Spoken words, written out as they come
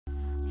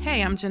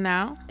Hey, I'm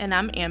Janelle. And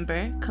I'm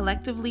Amber.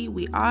 Collectively,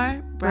 we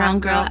are Brown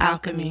Girl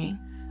Alchemy.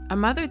 A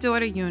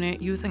mother-daughter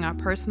unit using our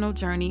personal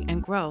journey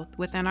and growth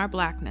within our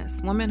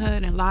Blackness,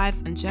 womanhood, and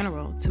lives in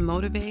general to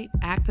motivate,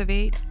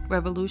 activate,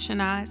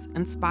 revolutionize,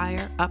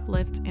 inspire,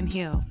 uplift, and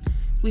heal.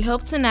 We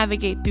hope to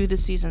navigate through the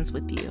seasons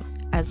with you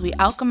as we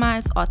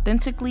alchemize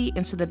authentically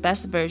into the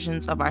best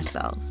versions of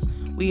ourselves.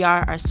 We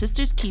are our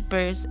sisters'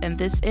 keepers, and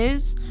this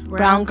is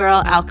Brown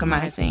Girl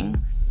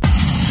Alchemizing.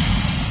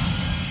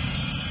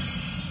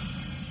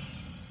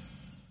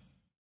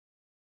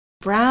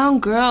 Brown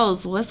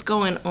girls, what's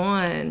going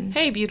on?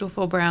 Hey,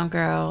 beautiful brown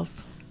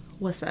girls.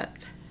 What's up?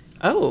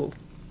 Oh,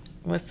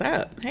 what's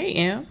up? Hey,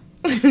 Em.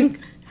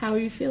 How are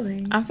you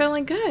feeling? I'm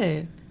feeling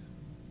good.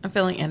 I'm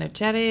feeling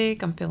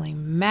energetic. I'm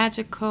feeling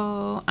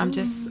magical. I'm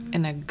just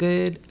in a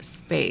good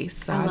space.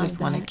 So I just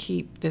want to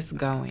keep this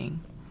going.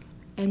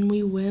 And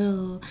we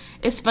will.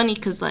 It's funny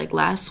because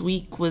last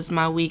week was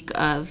my week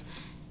of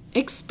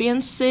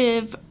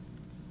expansive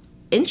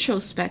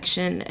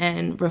introspection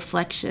and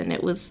reflection.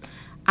 It was,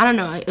 I don't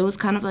know, it was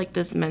kind of like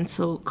this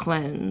mental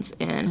cleanse.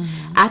 And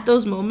at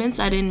those moments,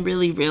 I didn't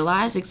really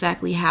realize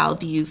exactly how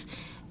these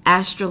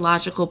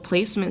astrological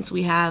placements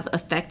we have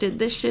affected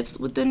the shifts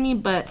within me.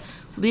 But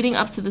leading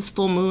up to this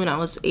full moon, I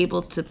was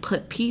able to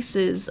put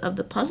pieces of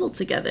the puzzle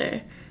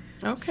together.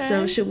 Okay.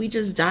 So should we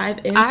just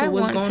dive into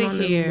what's going on in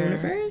the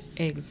universe?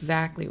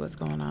 Exactly what's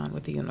going on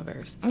with the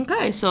universe.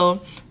 Okay,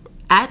 so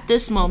at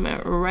this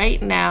moment,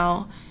 right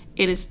now,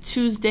 it is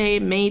Tuesday,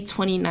 May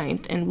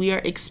 29th, and we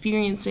are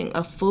experiencing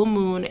a full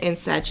moon in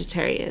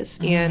Sagittarius.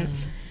 And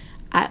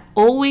I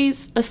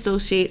always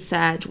associate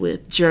Sag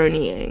with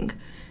journeying,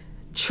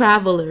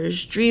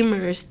 travelers,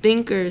 dreamers,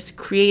 thinkers,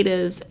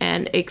 creatives,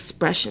 and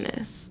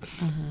expressionists.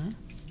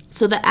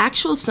 So the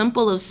actual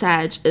symbol of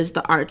Sag is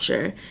the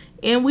archer,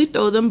 and we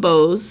throw them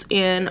bows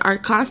and are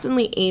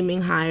constantly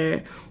aiming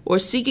higher or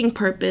seeking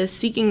purpose,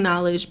 seeking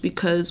knowledge,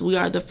 because we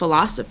are the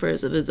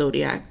philosophers of the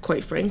zodiac,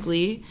 quite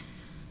frankly.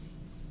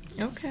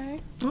 Okay.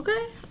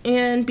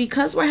 And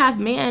because we're half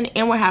man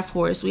and we're half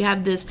horse, we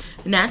have this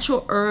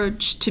natural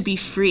urge to be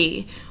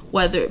free,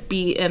 whether it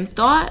be in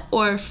thought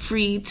or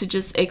free to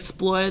just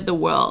explore the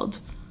world.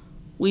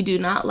 We do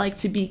not like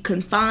to be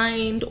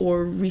confined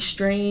or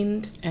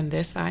restrained. And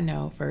this I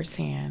know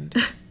firsthand.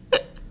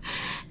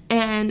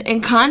 And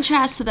in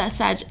contrast to that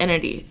Sag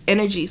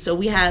energy, so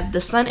we have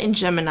the sun in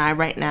Gemini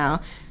right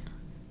now.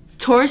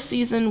 Taurus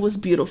season was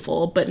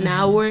beautiful, but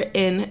now we're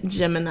in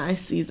Gemini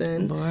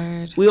season.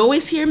 Lord. We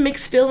always hear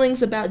mixed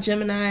feelings about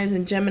Geminis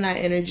and Gemini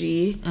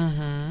energy.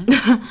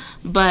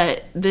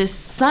 But this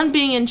sun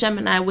being in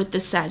Gemini with the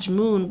Sag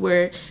moon,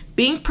 we're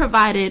being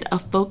provided a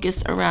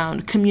focus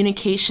around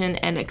communication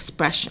and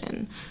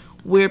expression.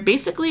 We're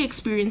basically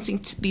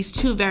experiencing these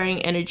two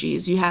varying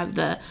energies. You have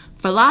the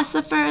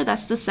philosopher,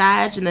 that's the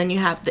Sag, and then you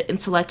have the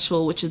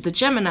intellectual, which is the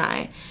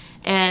Gemini.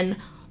 And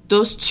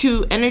those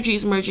two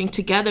energies merging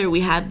together, we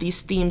have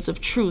these themes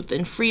of truth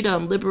and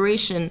freedom,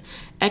 liberation,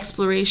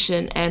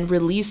 exploration, and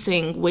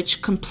releasing,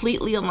 which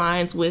completely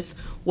aligns with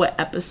what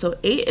episode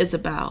 8 is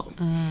about.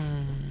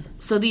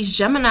 So these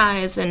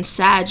Geminis and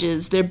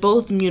Sages, they're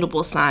both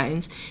mutable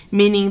signs,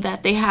 meaning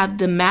that they have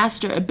the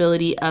master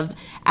ability of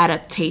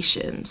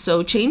adaptation.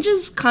 So change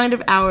is kind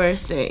of our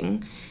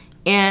thing.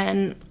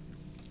 And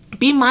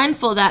be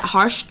mindful that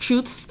harsh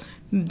truths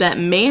that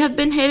may have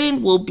been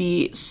hidden will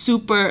be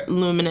super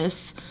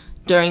luminous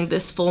during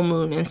this full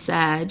moon in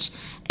Sag.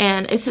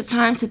 And it's a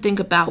time to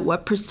think about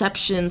what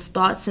perceptions,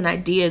 thoughts, and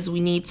ideas we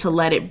need to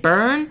let it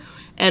burn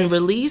and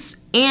release,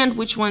 and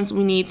which ones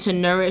we need to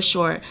nourish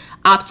or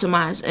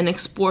optimize and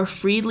explore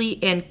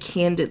freely and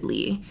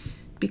candidly.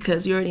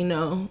 Because you already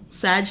know,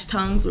 Sag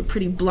tongues, we're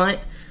pretty blunt.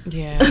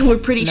 Yeah. We're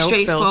pretty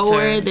straightforward.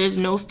 Filters. There's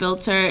no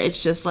filter.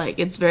 It's just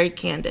it's very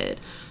candid.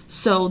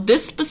 So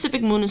this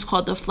specific moon is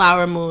called the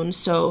flower moon.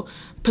 So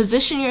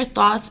position your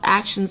thoughts,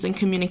 actions, and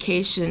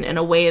communication in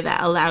a way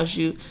that allows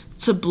you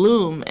to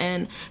bloom.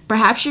 And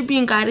perhaps you're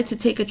being guided to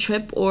take a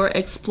trip or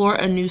explore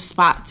a new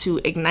spot to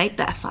ignite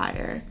that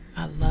fire.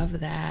 I love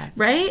that.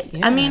 Right?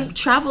 Yeah. I mean,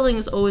 traveling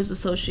is always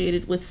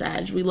associated with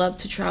Sag. We love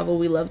to travel.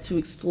 We love to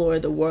explore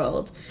the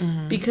world.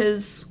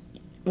 Because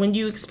when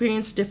you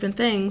experience different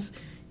things,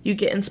 you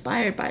get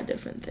inspired by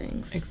different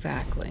things.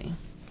 Exactly.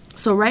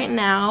 So right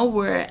now,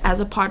 we're, as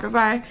a part of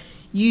our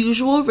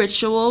usual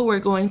ritual, we're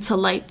going to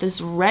light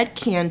this red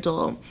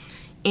candle.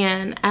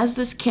 And as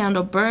this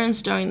candle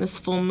burns during this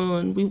full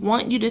moon, we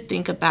want you to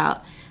think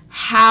about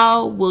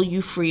how will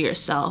you free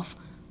yourself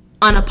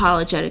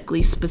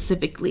unapologetically,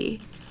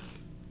 specifically.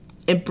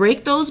 And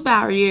break those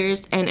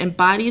barriers and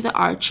embody the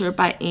archer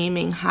by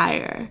aiming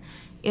higher.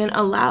 And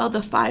allow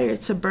the fire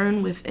to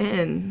burn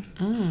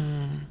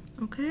within.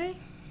 Okay?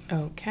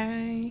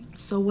 Okay.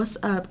 So what's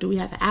up? Do we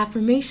have an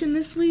affirmation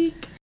this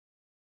week?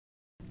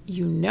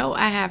 You know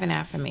I have an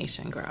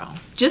affirmation, girl.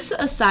 Just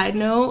a side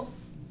note,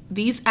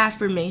 these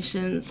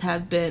affirmations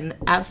have been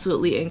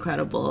absolutely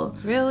incredible.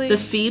 Really? The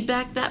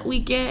feedback that we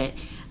get,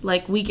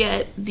 Like, we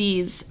get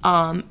these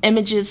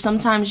images.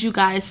 Sometimes you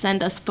guys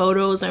send us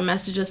photos or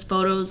message us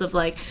photos of,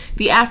 like,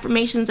 the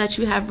affirmations that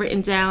you have written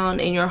down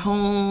in your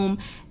home,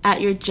 at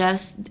your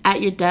desk,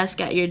 at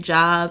your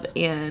job.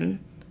 And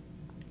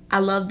I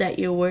love that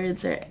your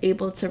words are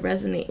able to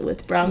resonate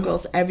with brown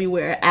girls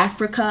everywhere.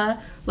 Africa,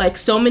 like,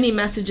 so many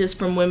messages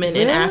from women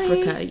in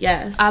Africa.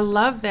 Yes. I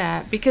love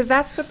that, because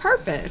that's the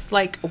purpose.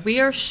 Like, we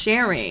are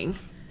sharing.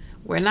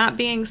 We're not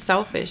being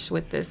selfish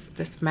with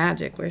this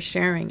magic. We're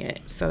sharing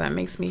it. So that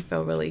makes me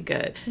feel really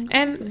good.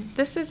 And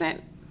this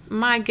isn't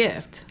my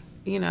gift,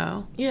 you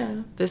know?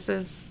 Yeah. This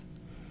is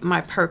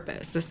my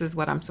purpose. This is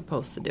what I'm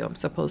supposed to do. I'm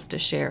supposed to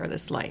share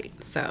this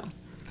light. So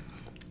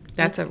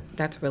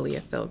that's really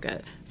a feel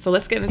good. So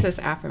let's get into this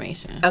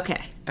affirmation.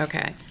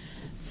 Okay.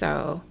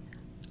 So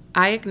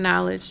I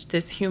acknowledge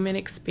this human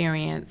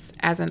experience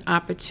as an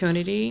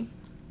opportunity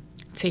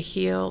to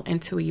heal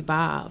and to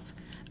evolve.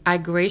 I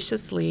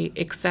graciously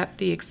accept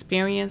the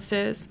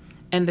experiences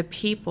and the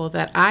people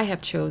that I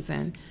have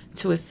chosen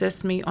to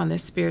assist me on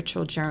this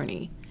spiritual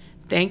journey.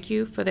 Thank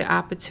you for the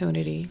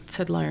opportunity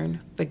to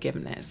learn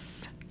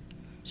forgiveness.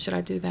 Should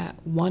I do that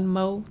one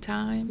more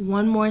time?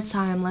 One more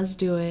time. Let's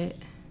do it.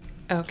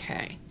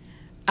 Okay.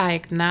 I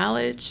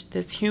acknowledge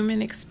this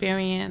human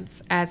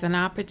experience as an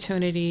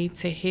opportunity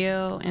to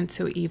heal and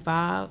to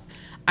evolve.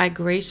 I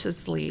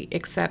graciously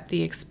accept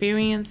the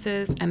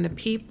experiences and the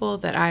people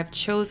that I've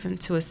chosen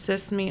to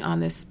assist me on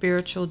this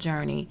spiritual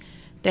journey.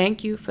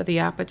 Thank you for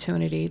the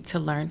opportunity to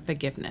learn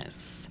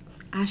forgiveness.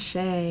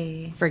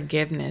 Ashe.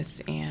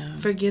 Forgiveness,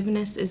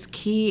 Forgiveness is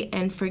key,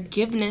 and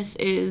forgiveness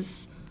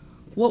is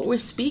what we're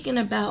speaking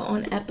about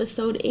on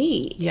episode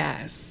 8.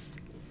 Yes.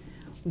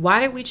 Why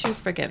did we choose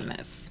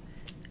forgiveness?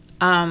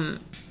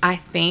 I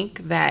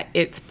think that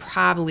it's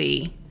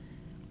probably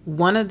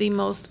one of the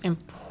most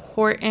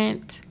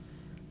important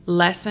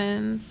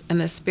lessons in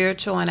the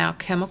spiritual and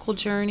alchemical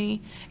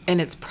journey, and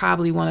it's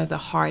probably one of the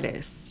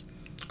hardest.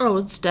 Oh,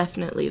 it's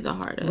definitely the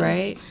hardest.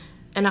 Right?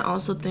 And I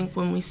also think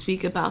when we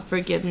speak about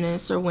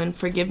forgiveness, or when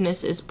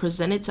forgiveness is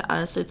presented to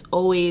us, it's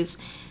always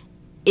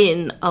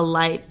in a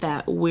light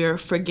that we're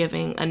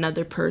forgiving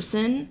another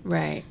person.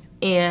 Right.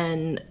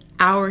 And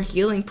our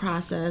healing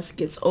process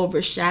gets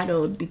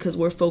overshadowed because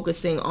we're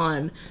focusing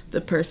on the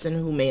person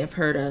who may have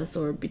hurt us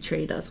or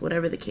betrayed us,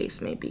 whatever the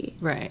case may be.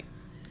 Right.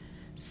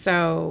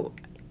 So,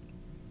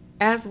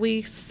 as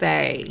we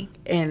say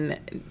in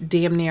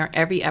damn near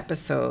every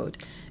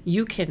episode,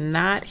 you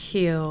cannot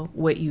heal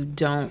what you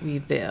don't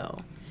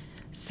reveal.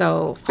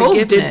 So, forgiveness.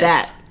 Hope did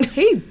that.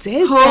 He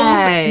did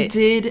that. Hope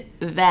did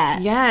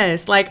that.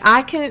 Yes. Like,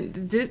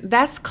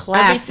 that's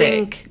classic.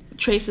 Everything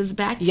traces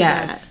back to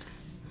yes. that.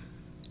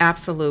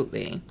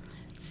 Absolutely.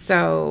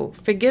 So,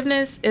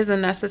 forgiveness is a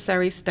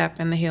necessary step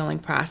in the healing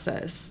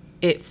process.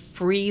 It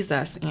frees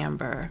us,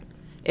 Amber.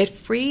 It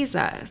frees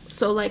us.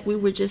 So, like we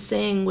were just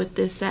saying with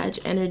this Sag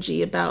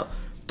energy about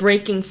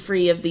breaking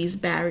free of these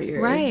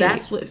barriers. Right.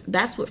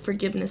 That's what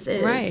forgiveness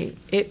is. Right.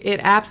 It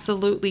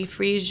absolutely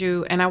frees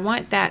you. And I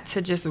want that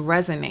to just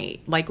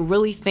resonate. Like,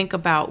 really think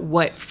about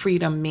what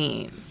freedom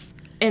means.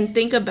 And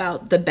think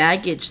about the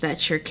baggage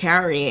that you're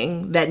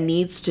carrying that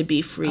needs to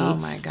be free. Oh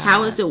my God.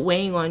 How is it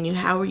weighing on you?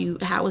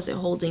 How is it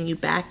holding you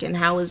back? And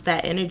how is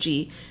that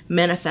energy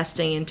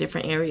manifesting in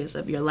different areas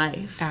of your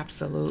life?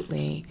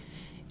 Absolutely.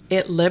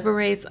 It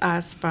liberates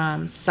us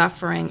from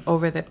suffering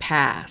over the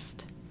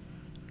past.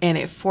 And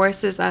it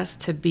forces us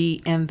to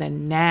be in the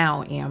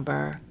now,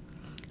 Amber.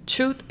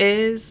 Truth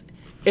is,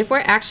 if we're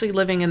actually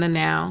living in the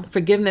now,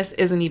 forgiveness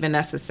isn't even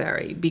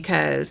necessary,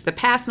 because the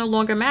past no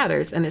longer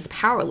matters and is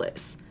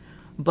powerless.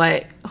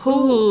 But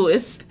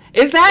it's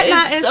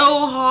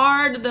so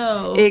hard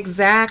though.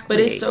 Exactly.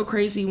 But it's so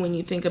crazy when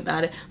you think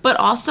about it. But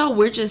also,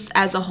 we're just,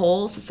 as a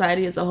whole,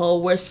 society as a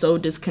whole, we're so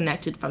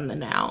disconnected from the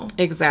now.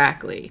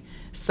 Exactly.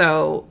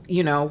 So,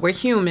 we're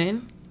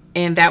human,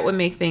 and that would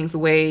make things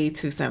way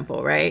too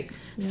simple, right?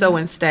 Yeah. So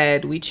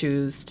instead, we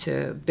choose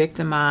to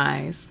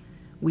victimize,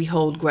 we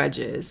hold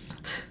grudges,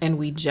 and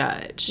we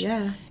judge.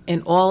 Yeah.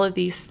 And all of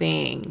these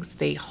things,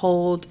 they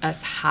hold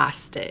us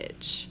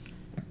hostage.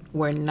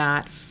 We're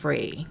not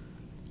free.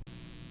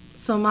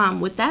 So,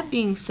 Mom, with that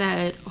being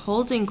said,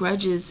 holding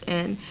grudges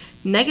and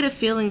negative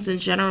feelings in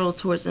general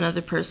towards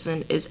another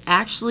person is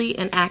actually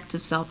an act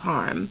of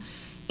self-harm.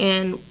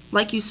 And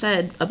like you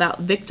said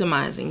about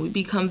victimizing, we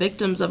become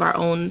victims of our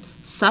own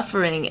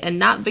suffering and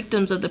not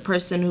victims of the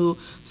person who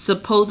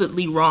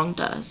supposedly wronged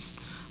us.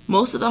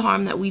 Most of the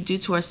harm that we do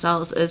to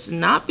ourselves is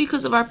not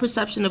because of our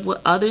perception of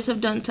what others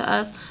have done to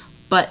us,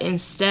 but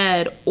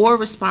instead our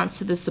response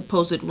to the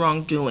supposed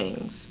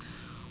wrongdoings.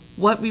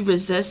 What we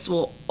resist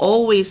will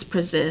always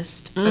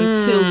persist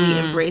until we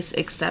embrace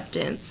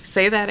acceptance.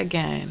 Say that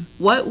again.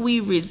 What we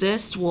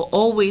resist will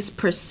always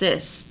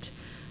persist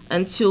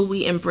until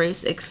we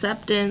embrace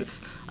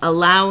acceptance,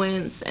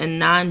 allowance, and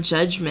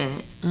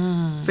non-judgment.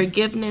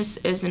 Forgiveness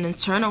is an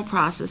internal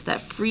process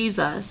that frees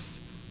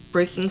us,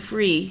 breaking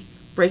free,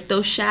 break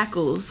those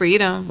shackles.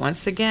 Freedom,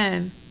 once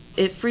again.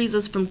 It frees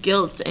us from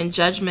guilt and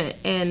judgment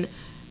and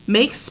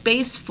makes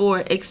space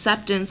for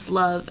acceptance,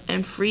 love,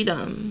 and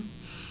freedom.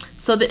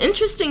 So the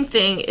interesting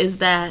thing is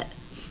that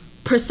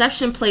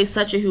perception plays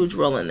such a huge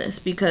role in this,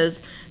 because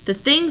the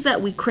things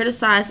that we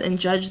criticize and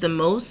judge the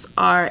most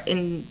are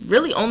in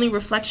really only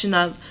reflection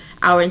of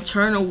our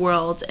internal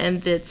world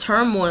and the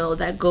turmoil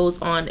that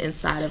goes on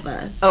inside of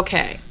us.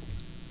 Okay.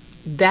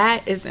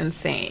 That is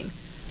insane.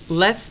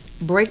 Let's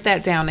break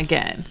that down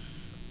again.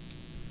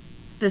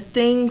 The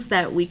things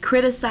that we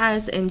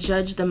criticize and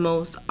judge the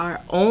most are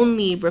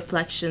only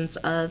reflections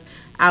of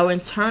our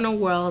internal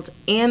world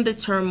and the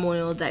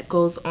turmoil that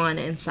goes on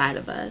inside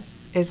of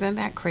us. Isn't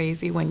that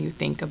crazy when you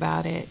think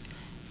about it?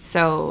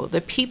 So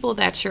the people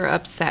that you're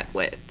upset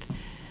with,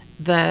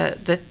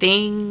 the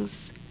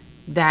things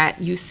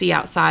that you see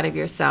outside of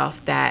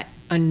yourself that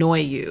annoy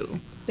you.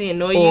 They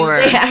annoy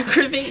you, they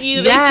aggravate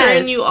you, they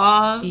turn you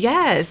off.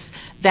 Yes,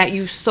 that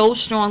you so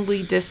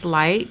strongly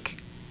dislike.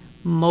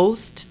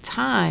 Most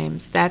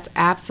times, that's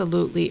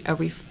absolutely a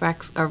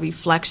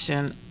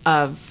reflection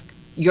of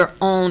your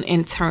own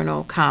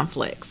internal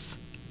conflicts.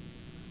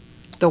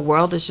 The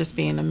world is just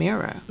being a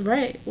mirror.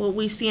 Right. What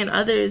we see in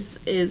others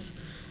is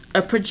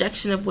a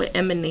projection of what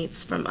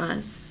emanates from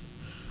us.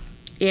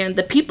 And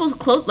the people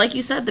close, like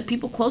you said, the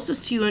people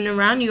closest to you and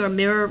around you are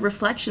mirror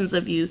reflections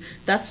of you.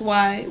 That's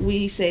why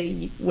we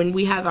say when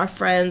we have our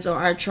friends or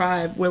our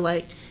tribe, we're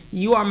like,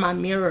 you are my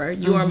mirror.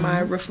 You are my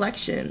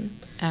reflection.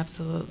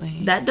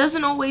 Absolutely. That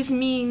doesn't always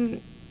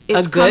mean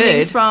it's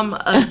coming from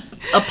a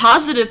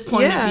positive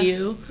point of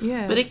view.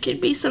 Yeah. But it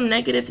could be some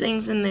negative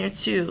things in there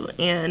too.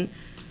 And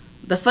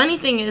the funny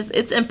thing is,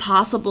 it's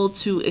impossible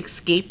to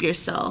escape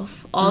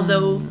yourself.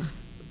 Although,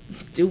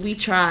 do we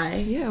try?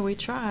 Yeah, we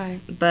try.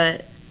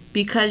 But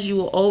because you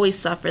will always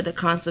suffer the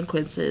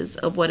consequences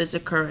of what is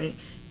occurring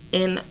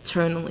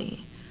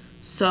internally.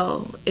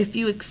 So if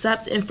you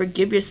accept and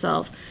forgive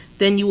yourself,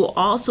 then you will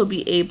also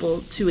be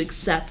able to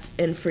accept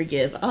and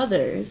forgive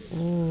others.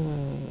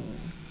 Ooh.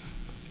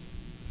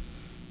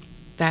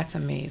 That's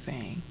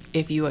amazing.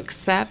 If you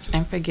accept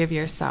and forgive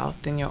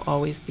yourself, then you'll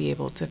always be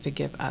able to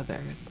forgive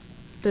others.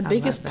 The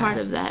biggest part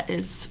of that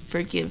is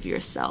forgive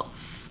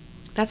yourself.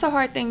 That's a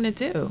hard thing to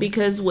do.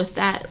 Because with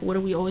that, what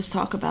do we always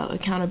talk about?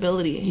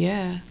 Accountability.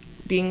 Yeah.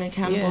 Being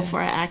accountable for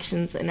our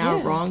actions and our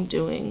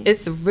wrongdoings.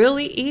 It's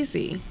really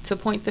easy to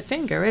point the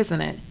finger,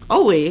 isn't it?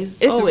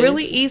 Always. It's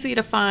really easy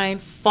to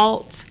find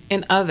fault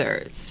in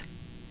others.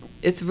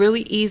 It's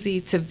really easy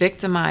to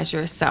victimize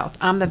yourself.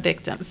 I'm the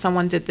victim.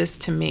 Someone did this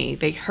to me.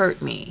 They hurt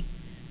me.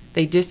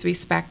 They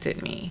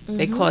disrespected me.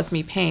 They caused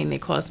me pain. They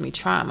caused me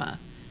trauma.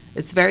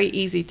 It's very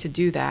easy to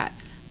do that.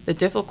 The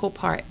difficult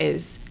part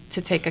is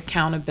to take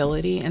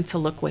accountability and to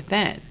look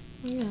within.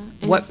 Yeah.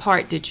 What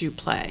part did you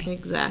play?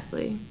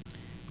 Exactly.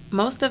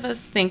 Most of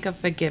us think of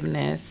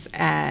forgiveness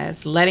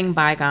as letting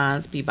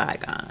bygones be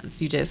bygones.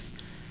 You just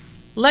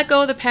let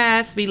go of the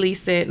past,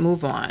 release it,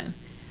 move on.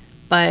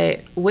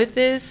 But with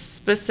this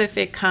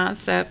specific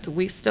concept,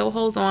 we still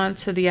hold on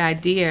to the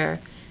idea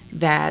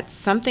that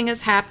something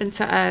has happened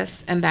to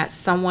us and that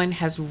someone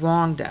has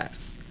wronged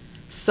us.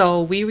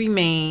 So we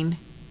remain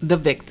the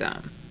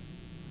victim.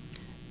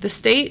 The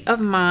state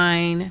of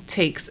mind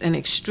takes an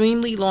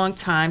extremely long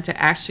time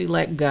to actually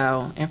let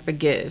go and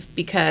forgive,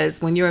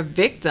 because when you're a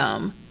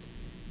victim,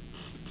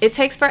 it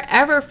takes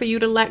forever for you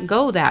to let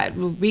go that,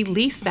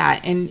 release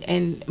that,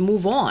 and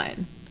move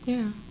on.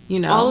 Yeah. You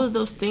know? All of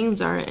those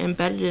things are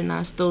embedded in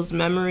us, those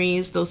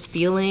memories, those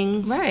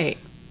feelings. Right.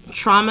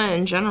 Trauma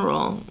in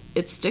general,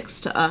 it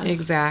sticks to us.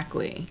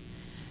 Exactly.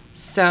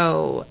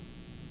 So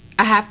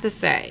I have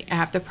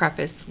to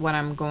preface what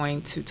I'm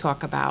going to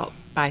talk about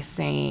by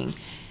saying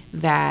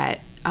that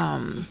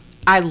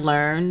I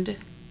learned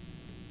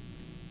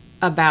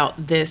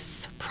about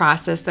this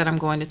process that I'm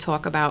going to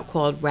talk about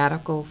called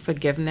radical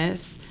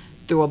forgiveness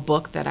through a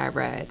book that I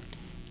read.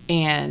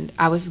 And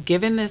I was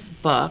given this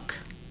book.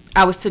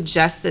 I was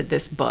suggested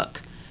this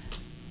book.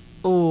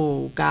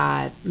 Oh,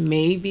 God,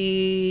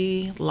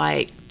 maybe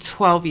like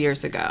 12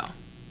 years ago.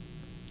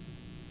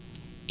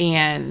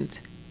 And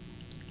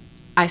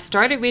I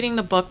started reading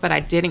the book, but I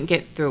didn't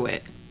get through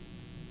it.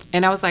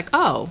 And I was like,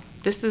 oh,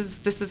 this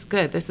is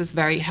good. This is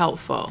very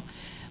helpful.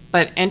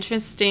 But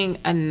interesting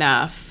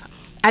enough,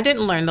 I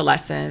didn't learn the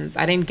lessons.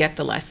 I didn't get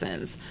the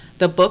lessons.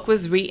 The book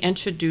was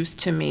reintroduced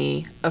to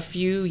me a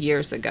few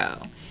years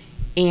ago.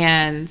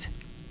 And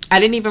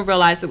I didn't even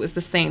realize it was the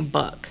same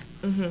book.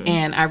 Mm-hmm.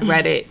 And I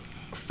read it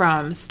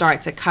from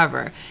start to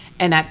cover.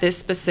 And at this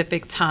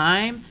specific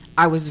time,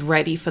 I was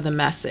ready for the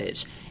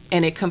message.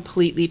 And it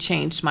completely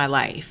changed my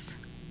life.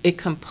 It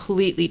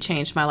completely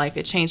changed my life.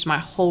 It changed my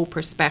whole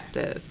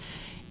perspective.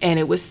 And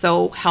it was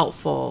so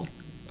helpful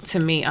to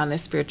me on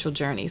this spiritual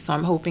journey. So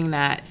I'm hoping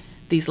that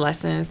these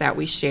lessons that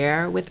we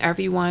share with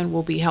everyone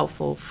will be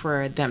helpful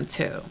for them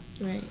too.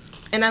 Right.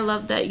 And I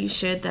love that you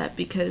shared that,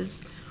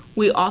 because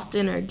we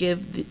often are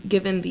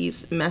given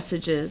these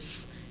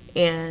messages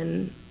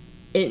and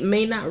it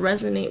may not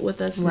resonate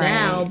with us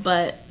now,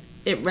 but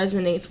it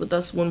resonates with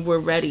us when we're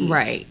ready.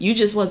 Right. You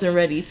just wasn't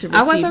ready to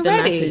receive the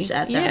message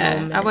at that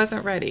moment. I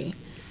wasn't ready.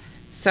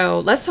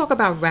 So let's talk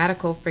about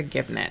radical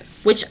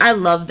forgiveness. Which I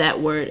love that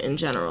word in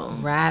general.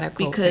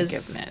 Radical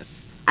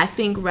forgiveness. I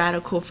think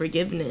radical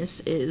forgiveness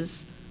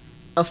is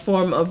a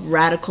form of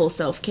radical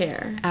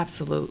self-care.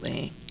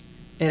 Absolutely.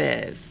 It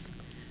is.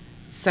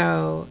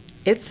 So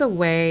it's a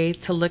way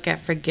to look at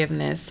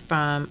forgiveness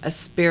from a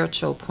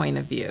spiritual point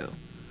of view.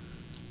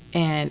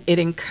 And it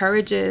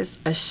encourages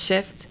a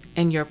shift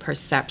in your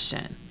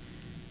perception.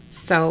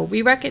 So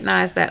we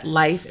recognize that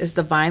life is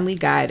divinely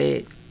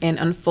guided and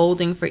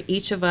unfolding for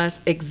each of us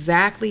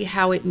exactly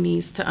how it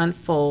needs to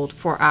unfold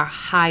for our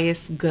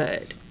highest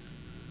good.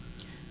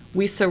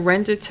 We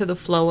surrender to the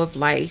flow of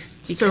life.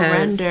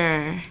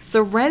 Surrender.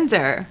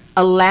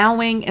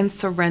 Allowing and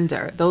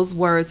surrender. Those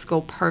words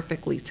go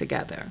perfectly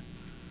together.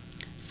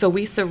 So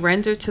we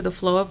surrender to the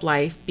flow of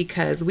life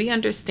because we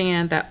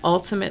understand that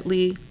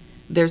ultimately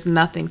there's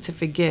nothing to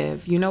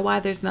forgive. You know why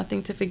there's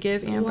nothing to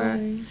forgive, Amber?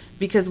 Why?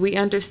 Because we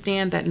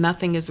understand that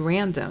nothing is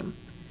random.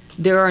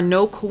 There are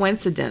no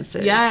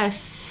coincidences.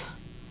 Yes.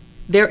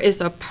 There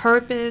is a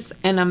purpose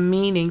and a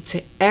meaning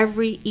to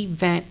every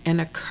event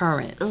and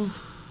occurrence.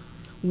 Ugh.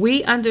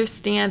 We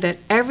understand that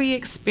every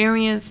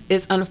experience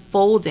is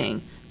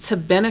unfolding to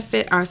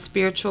benefit our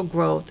spiritual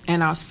growth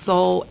and our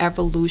soul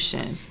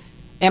evolution.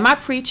 Am I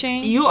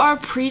preaching? You are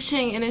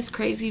preaching, and it's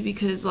crazy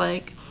because,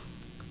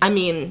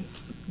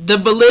 the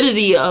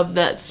validity of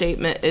that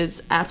statement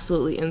is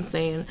absolutely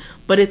insane,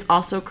 but it's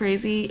also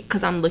crazy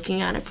because I'm looking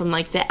at it from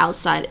the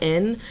outside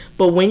in.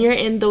 But when you're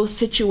in those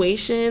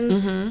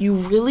situations, you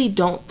really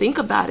don't think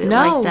about it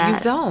like that. No, you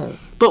don't.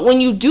 But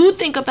when you do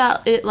think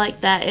about it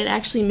like that, it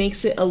actually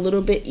makes it a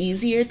little bit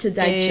easier to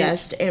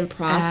digest and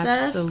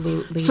process.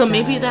 Absolutely. So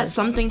maybe that's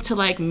something to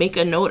make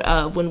a note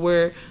of when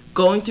we're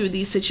going through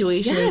these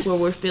situations where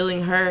we're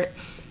feeling hurt.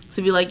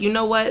 To be like, you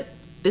know what?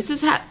 This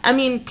is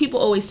people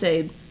always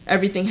say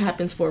everything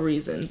happens for a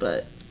reason,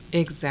 but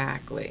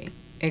Exactly.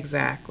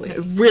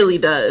 It really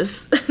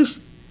does.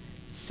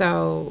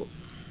 So,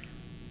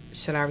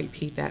 should I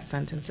repeat that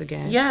sentence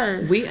again?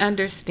 Yes. We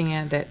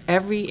understand that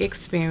every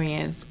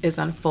experience is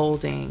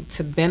unfolding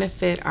to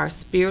benefit our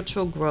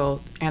spiritual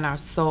growth and our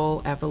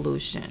soul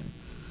evolution.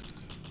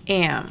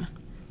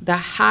 The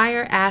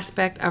higher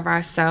aspect of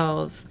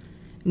ourselves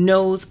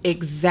knows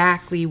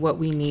exactly what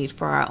we need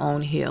for our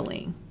own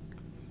healing.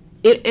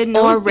 It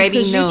knows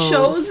already knows. You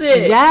chose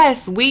it.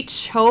 Yes, we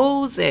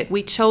chose it.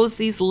 We chose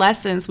these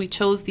lessons. We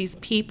chose these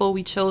people.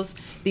 We chose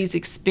these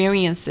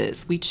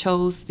experiences. We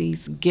chose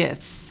these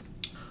gifts.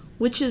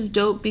 Which is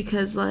dope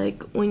because,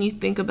 when you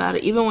think about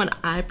it, even when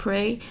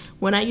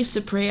I used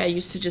to pray, I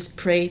used to just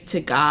pray to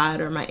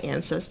God or my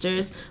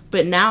ancestors.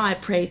 But now I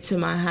pray to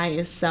my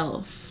highest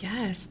self.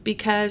 Yes,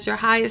 because your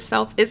highest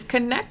self is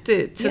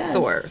connected to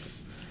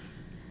Source.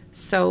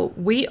 So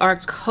we are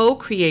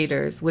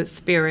co-creators with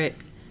Spirit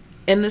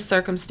in the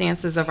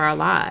circumstances of our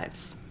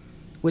lives,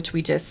 which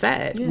we just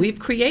said. Yeah. We've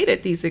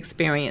created these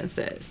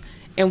experiences,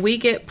 and we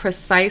get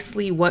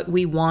precisely what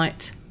we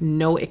want,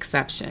 no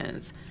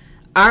exceptions.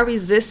 Our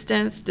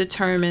resistance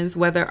determines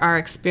whether our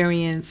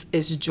experience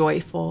is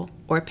joyful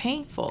or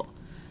painful.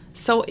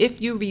 So if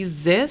you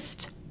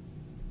resist,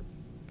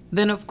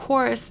 then of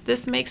course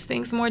this makes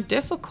things more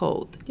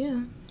difficult.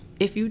 Yeah.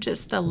 If you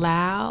just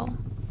allow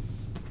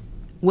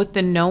with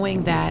the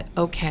knowing that,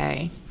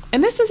 okay,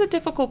 and this is a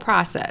difficult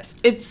process.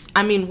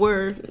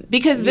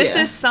 Because this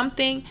is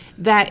something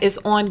that is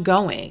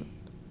ongoing.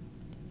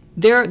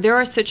 There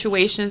are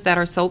situations that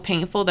are so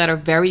painful that are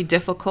very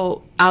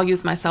difficult. I'll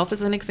use myself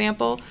as an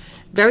example.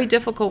 Very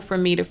difficult for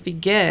me to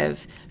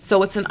forgive.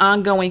 So it's an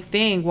ongoing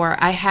thing where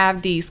I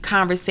have these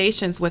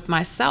conversations with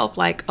myself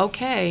like,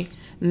 okay,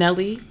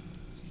 Nelly,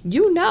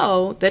 you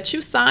know that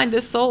you signed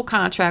this soul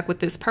contract with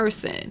this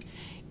person.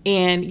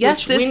 And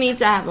yes, we need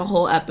to have a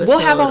whole episode. We'll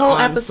have a whole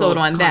episode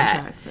on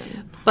that.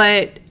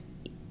 But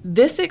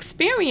this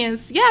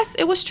experience, yes,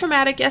 it was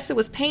traumatic. Yes, it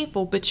was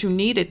painful, but you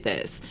needed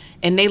this.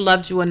 And they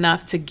loved you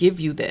enough to give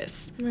you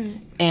this.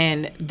 Right.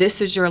 And this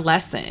is your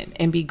lesson.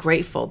 And be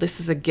grateful. This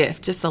is a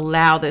gift. Just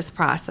allow this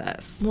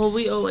process. Well,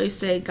 we always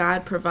say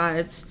God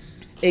provides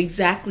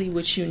exactly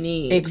what you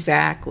need.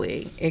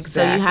 Exactly.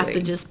 So you have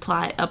to just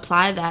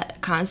apply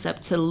that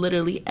concept to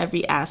literally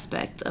every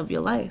aspect of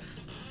your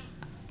life.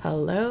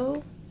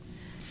 Hello?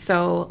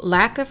 So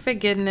lack of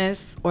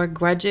forgiveness or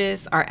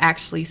grudges are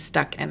actually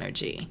stuck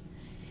energy.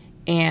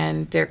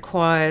 And they're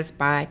caused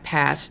by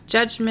past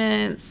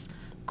judgments,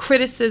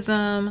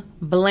 criticism,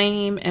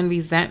 blame, and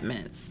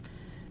resentments.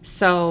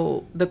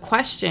 So the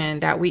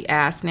question that we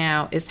ask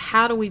now is,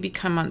 how do we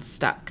become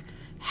unstuck?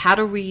 How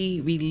do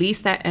we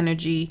release that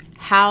energy?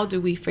 How do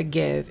we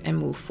forgive and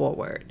move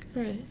forward?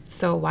 Right.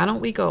 So why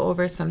don't we go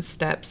over some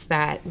steps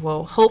that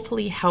will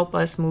hopefully help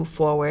us move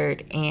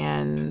forward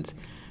and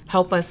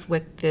help us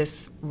with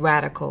this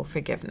radical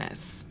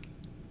forgiveness.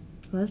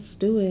 Let's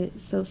do it.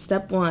 So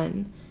step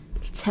 1,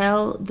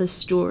 tell the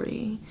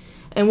story.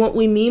 And what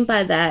we mean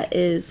by that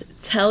is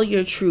tell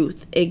your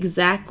truth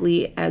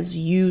exactly as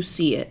you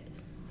see it.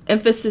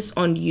 Emphasis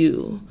on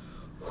you.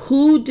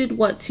 Who did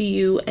what to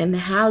you and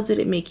how did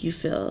it make you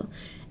feel?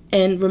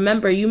 And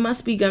remember, you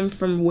must begin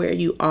from where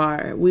you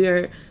are. We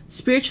are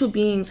spiritual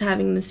beings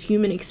having this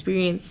human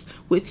experience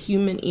with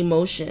human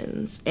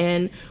emotions,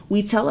 and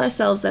we tell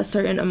ourselves that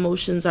certain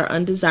emotions are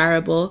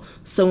undesirable.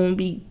 So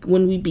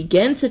when we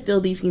begin to feel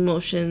these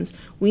emotions,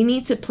 we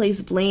need to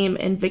place blame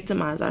and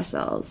victimize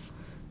ourselves.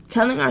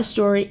 Telling our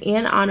story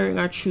and honoring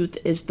our truth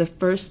is the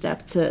first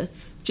step to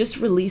just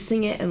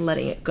releasing it and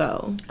letting it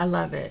go. I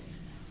love it.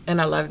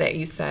 And I love that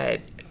you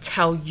said,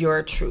 tell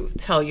your truth,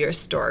 tell your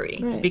story,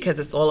 right. Because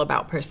it's all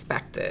about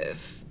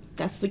perspective.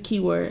 That's the key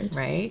word.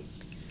 Right?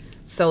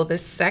 So the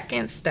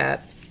second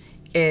step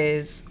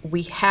is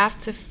we have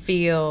to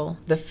feel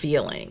the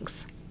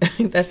feelings.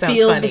 That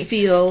sounds funny.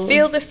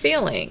 Feel the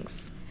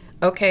feelings.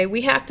 Okay,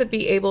 we have to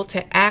be able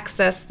to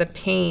access the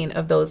pain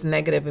of those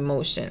negative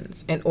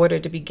emotions in order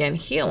to begin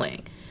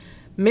healing.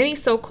 Many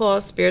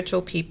so-called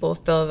spiritual people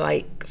feel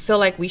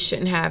like we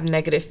shouldn't have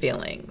negative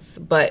feelings,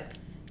 but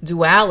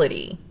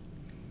duality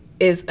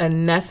is a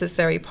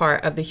necessary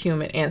part of the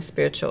human and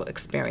spiritual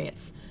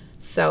experience.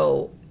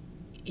 So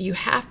you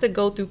have to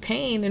go through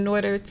pain in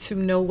order to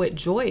know what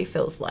joy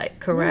feels like,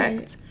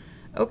 correct?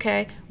 Right.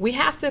 Okay, we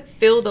have to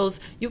feel those.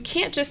 You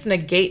can't just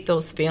negate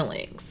those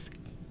feelings.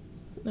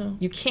 No.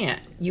 You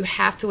can't. You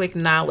have to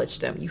acknowledge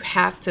them. You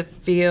have to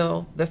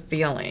feel the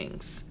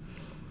feelings.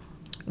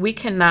 We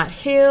cannot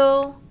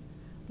heal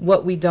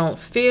what we don't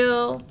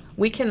feel.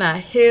 We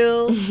cannot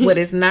heal what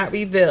is not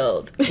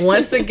revealed.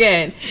 Once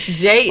again,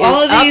 Jay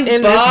is up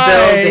in this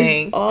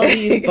building. All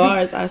these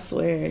bars, I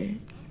swear.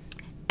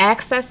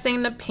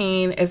 Accessing the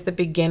pain is the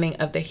beginning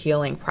of the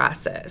healing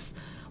process.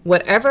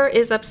 Whatever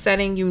is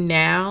upsetting you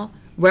now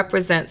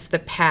represents the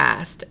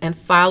past, and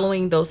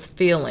following those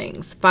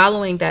feelings,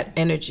 following that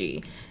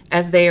energy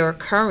as they are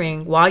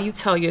occurring while you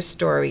tell your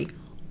story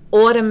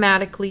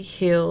automatically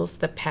heals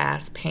the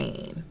past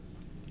pain.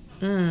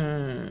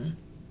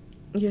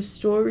 Your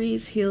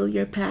stories heal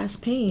your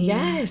past pain.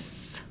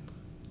 Yes.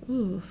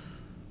 Ooh.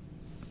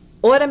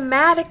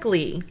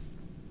 Automatically.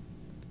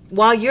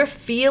 While you're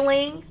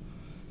feeling,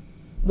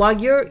 while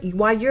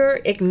you're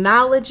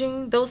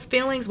acknowledging those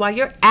feelings, while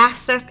you're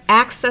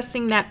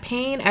accessing that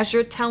pain, as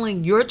you're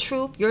telling your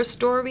truth, your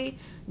story,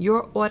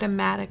 you're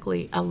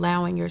automatically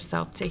allowing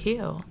yourself to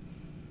heal.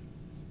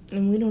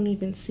 And we don't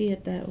even see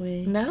it that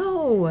way.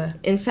 No.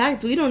 In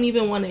fact, we don't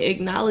even want to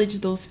acknowledge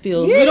those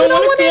feels. Yeah, we don't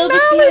want to feel the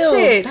feels.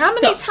 It. How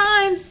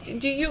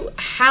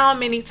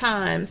many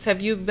times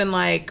have you been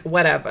like,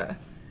 whatever?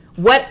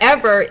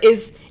 Whatever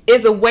is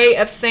a way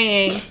of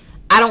saying,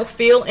 I don't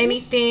feel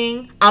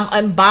anything. I'm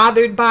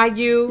unbothered by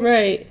you.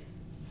 Right.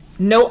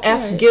 No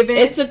F's given.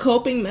 It's a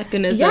coping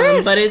mechanism,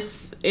 yes. But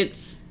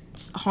it's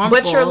harmful.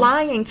 But you're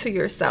lying to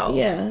yourself.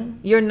 Yeah.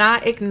 You're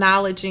not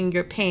acknowledging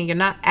your pain. You're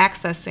not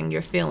accessing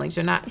your feelings.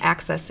 You're not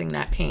accessing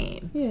that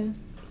pain. Yeah.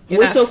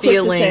 You're not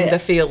feeling the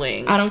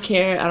feelings. I don't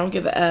care. I don't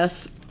give a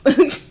F.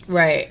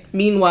 Right.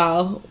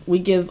 Meanwhile, we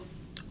give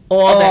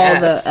all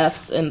the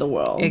F's in the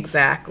world.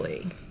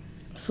 Exactly.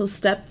 So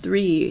step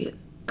 3,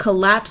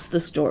 collapse the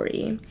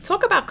story.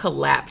 Talk about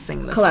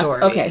collapsing the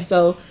story. Okay,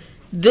 so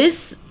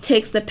this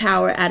takes the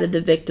power out of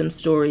the victim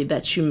story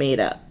that you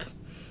made up.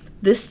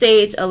 This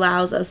stage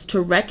allows us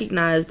to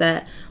recognize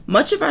that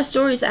much of our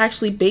story is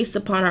actually based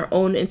upon our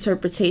own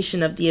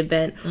interpretation of the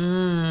event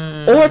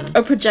or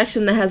a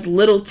projection that has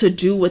little to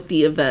do with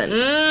the event.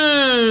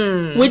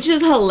 Which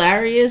is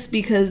hilarious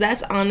because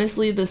that's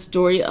honestly the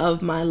story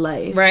of my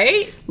life.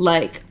 Right?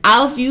 Like,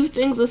 I'll view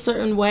things a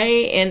certain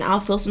way and I'll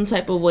feel some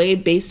type of way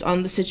based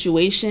on the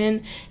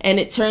situation. And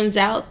it turns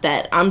out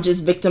that I'm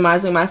just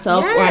victimizing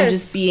myself or I'm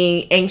just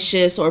being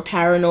anxious or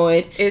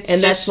paranoid.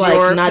 And that's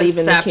like not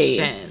even the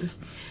case.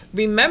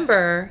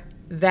 Remember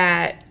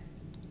that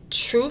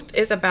truth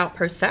is about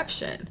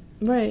perception.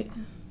 Right.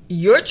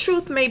 Your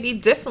truth may be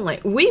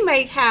different. We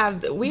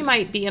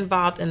might be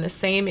involved in the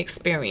same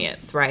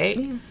experience, right?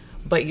 Yeah.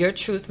 But your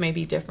truth may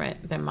be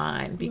different than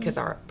mine because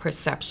our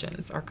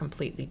perceptions are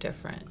completely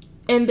different.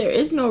 And there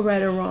is no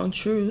right or wrong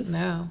truth.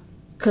 No.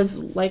 Because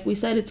like we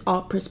said, it's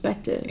all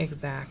perspective.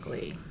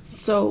 Exactly.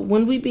 So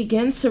when we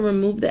begin to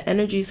remove the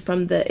energies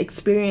from the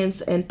experience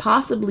and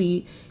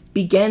possibly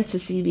begin to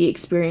see the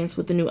experience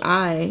with a new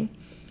eye,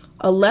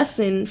 a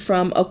lesson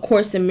from A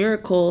Course in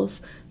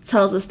Miracles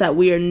tells us that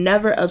we are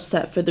never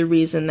upset for the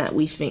reason that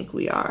we think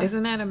we are.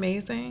 Isn't that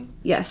amazing?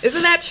 Yes.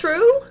 Isn't that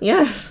true?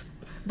 Yes.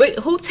 But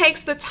who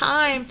takes the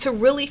time to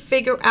really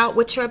figure out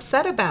what you're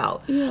upset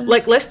about? Yeah.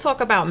 Like, let's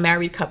talk about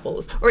married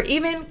couples or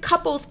even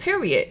couples,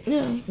 period.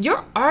 Yeah.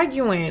 You're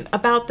arguing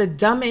about the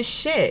dumbest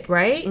shit,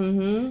 right?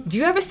 Mm-hmm. Do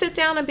you ever sit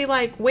down and be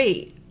like,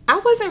 wait, I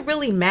wasn't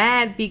really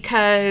mad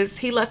because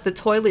he left the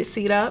toilet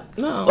seat up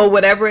or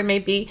whatever it may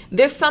be.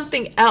 There's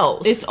something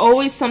else. It's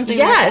always something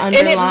that's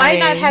underlying. And it might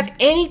not have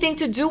anything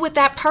to do with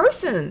that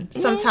person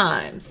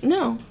sometimes.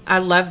 No. I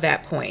love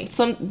that point.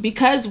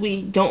 Because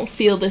we don't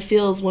feel the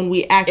feels when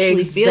we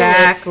actually feel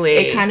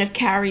it kind of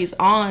carries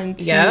on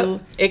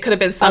to It could have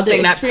been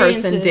something that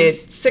person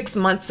did 6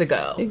 months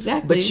ago.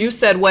 Exactly. But you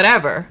said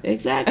whatever.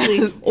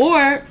 Exactly.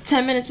 Or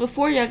 10 minutes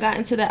before y'all got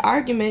into that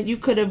argument, you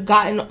could have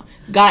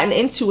gotten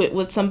into it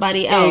with somebody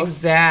somebody else.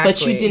 Exactly.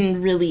 But you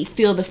didn't really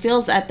feel the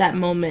feels at that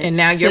moment. And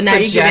now you're you're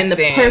given the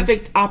projecting.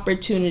 perfect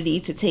opportunity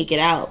to take it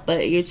out,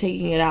 but you're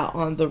taking it out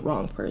on the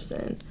wrong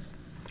person.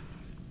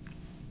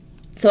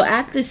 So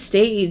at this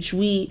stage,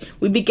 we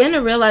begin to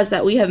realize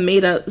that we have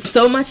made up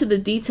so much of the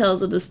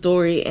details of the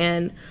story,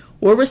 and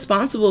we're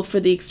responsible for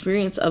the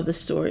experience of the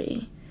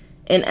story.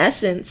 In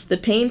essence, the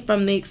pain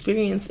from the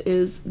experience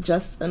is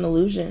just an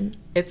illusion.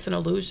 It's an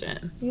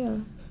illusion. Yeah.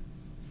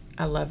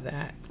 I love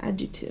that. I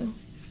do too.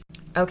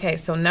 Okay,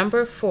 so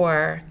number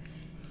 4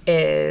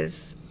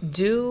 is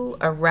do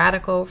a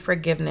radical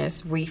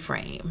forgiveness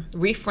reframe.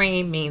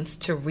 Reframe means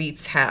to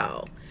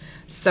retell.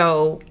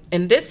 So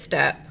in this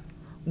step,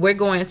 we're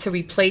going to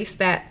replace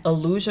that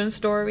illusion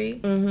story,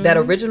 that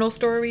original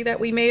story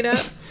that we made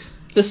up.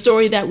 The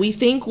story that we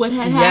think what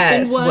had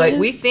happened was. What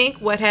we think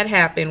what had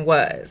happened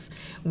was.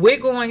 We're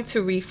going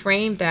to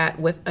reframe that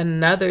with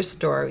another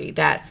story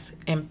that's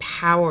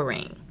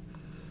empowering.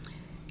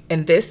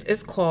 And this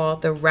is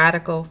called the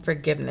radical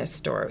forgiveness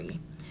story.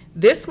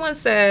 This one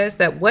says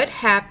that what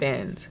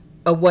happened,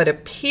 or what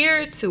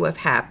appeared to have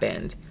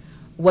happened,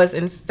 was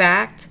in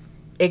fact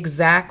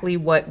exactly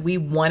what we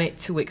wanted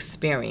to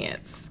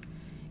experience.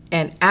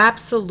 An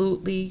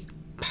absolutely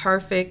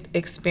perfect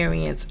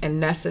experience and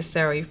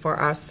necessary for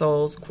our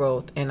soul's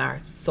growth and our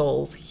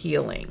soul's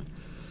healing.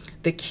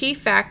 The key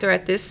factor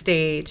at this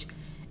stage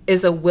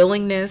is a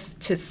willingness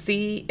to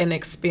see and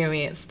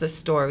experience the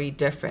story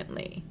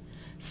differently.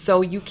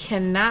 So you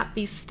cannot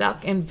be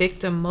stuck in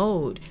victim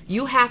mode.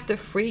 You have to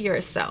free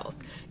yourself.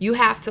 You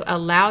have to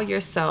allow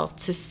yourself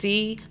to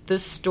see the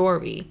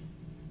story,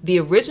 the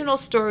original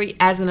story,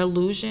 as an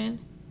illusion,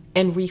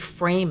 and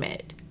reframe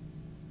it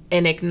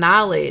and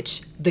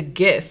acknowledge the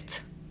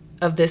gift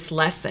of this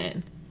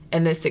lesson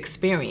and this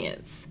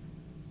experience.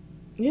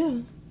 Yeah.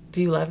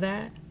 Do you love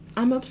that?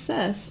 I'm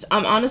obsessed.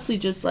 I'm honestly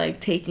just like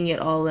taking it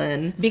all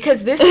in.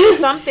 Because this is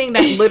something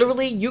that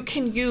literally you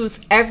can use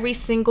every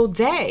single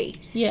day.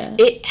 Yeah.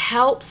 It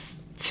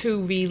helps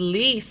to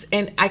release,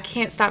 and I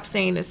can't stop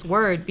saying this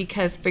word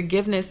because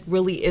forgiveness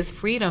really is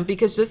freedom.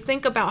 Because just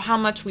think about how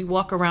much we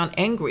walk around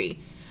angry.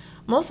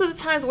 Most of the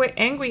times we're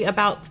angry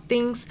about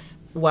things,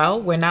 well,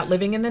 we're not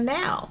living in the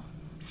now.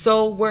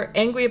 So we're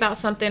angry about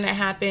something that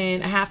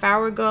happened a half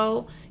hour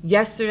ago,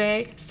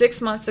 yesterday,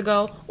 6 months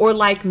ago, or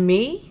like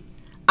me,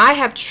 I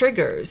have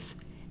triggers,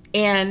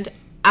 and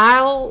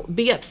I'll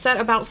be upset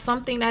about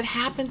something that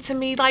happened to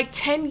me like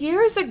 10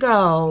 years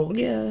ago.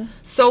 Yeah.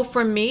 So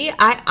for me,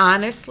 I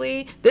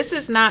honestly, this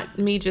is not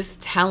me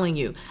just telling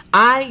you.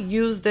 I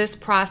use this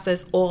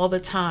process all the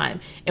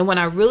time. And when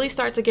I really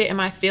start to get in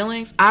my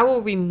feelings, I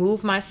will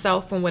remove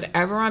myself from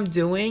whatever I'm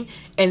doing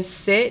and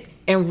sit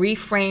and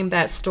reframe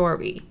that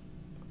story.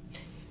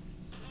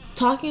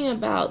 Talking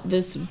about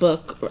this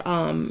book,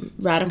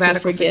 Radical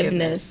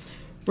Forgiveness,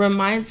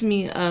 reminds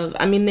me of,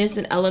 I mean, there's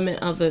an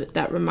element of it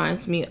that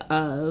reminds me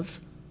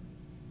of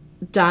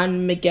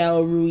Don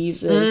Miguel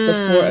Ruiz's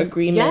The Four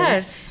Agreements.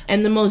 Yes.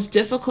 And the most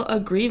difficult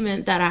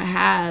agreement that I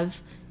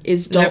have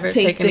is don't Never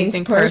take things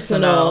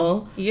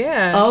personal.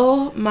 Yeah.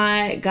 Oh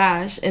my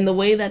gosh. And the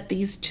way that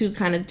these two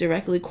kind of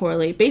directly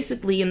correlate,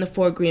 basically in the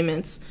Four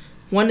Agreements,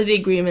 one of the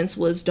agreements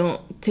was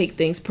don't take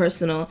things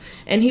personal.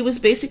 And he was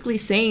basically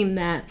saying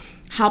that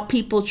how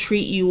people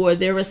treat you or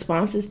their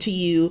responses to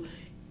you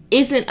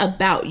isn't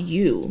about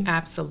you.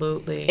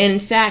 Absolutely. And in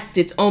fact,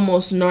 it's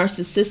almost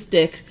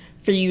narcissistic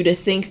for you to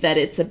think that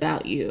it's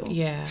about you.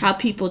 Yeah. How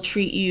people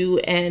treat you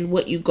and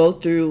what you go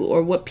through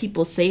or what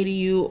people say to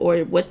you or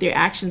what their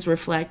actions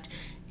reflect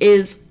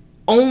is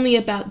only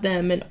about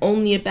them and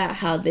only about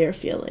how they're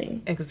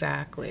feeling.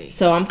 Exactly.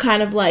 So I'm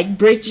kind of like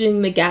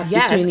bridging the gap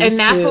between these and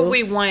that's two. what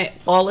we want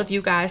all of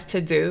you guys to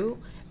do.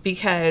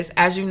 Because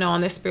as you know,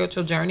 on this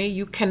spiritual journey,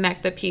 you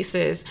connect the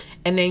pieces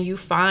and then you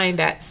find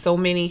that so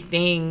many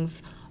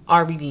things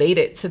are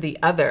related to the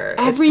other.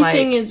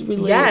 Everything is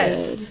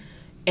related. Yes.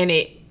 And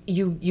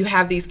you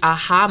have these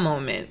aha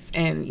moments,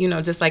 and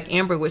just like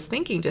Amber was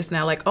thinking just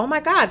now, like, oh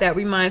my God, that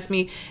reminds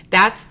me,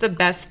 that's the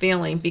best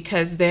feeling,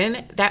 because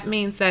then that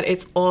means that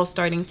it's all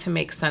starting to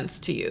make sense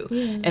to you.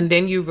 Yeah. And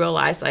then you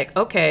realize, like,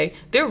 okay,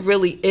 there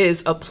really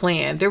is a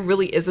plan. There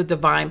really is a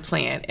divine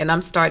plan, and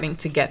I'm starting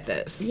to get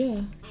this.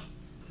 Yeah.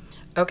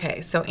 Okay,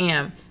 so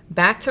Am,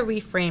 back to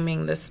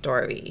reframing the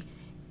story.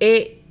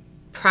 It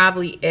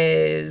probably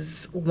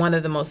is one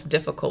of the most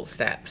difficult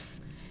steps.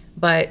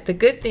 But the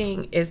good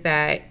thing is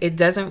that it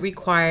doesn't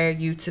require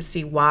you to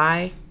see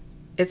why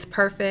it's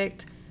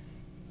perfect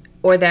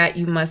or that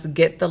you must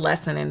get the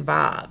lesson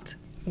involved.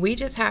 We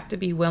just have to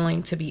be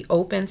willing to be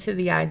open to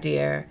the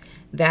idea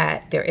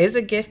that there is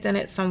a gift in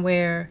it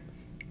somewhere,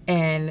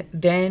 and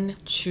then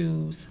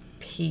choose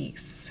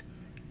peace.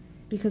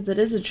 Because it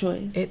is a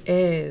choice. It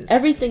is.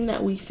 Everything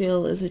that we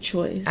feel is a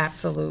choice.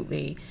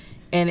 Absolutely.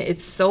 And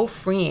it's so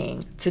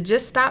freeing to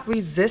just stop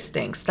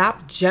resisting,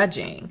 stop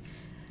judging,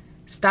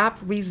 stop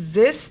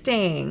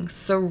resisting,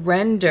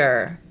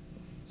 surrender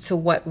to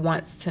what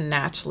wants to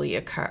naturally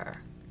occur.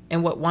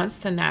 And what wants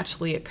to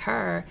naturally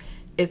occur,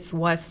 it's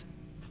what's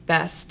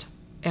best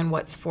and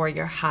what's for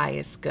your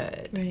highest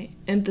good. Right.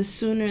 And the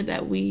sooner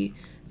that we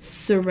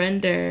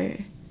surrender,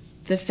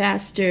 the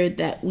faster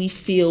that we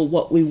feel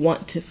what we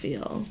want to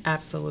feel.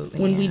 Absolutely.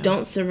 When we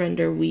don't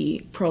surrender,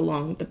 we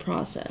prolong the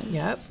process.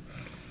 Yep.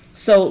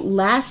 So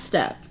last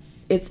step,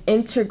 it's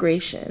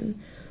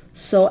integration.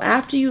 So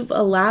after you've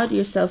allowed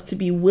yourself to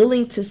be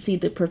willing to see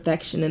the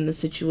perfection in the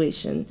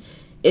situation,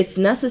 it's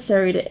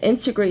necessary to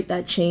integrate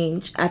that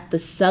change at the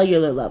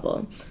cellular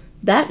level.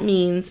 That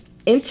means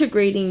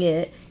integrating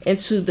it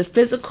into the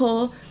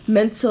physical,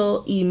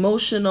 mental,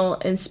 emotional,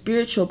 and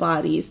spiritual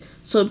bodies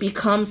so it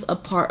becomes a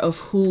part of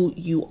who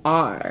you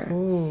are.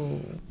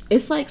 Ooh.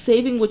 It's like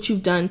saving what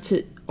you've done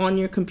on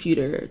your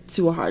computer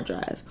to a hard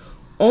drive.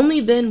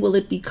 Only then will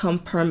it become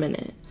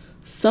permanent.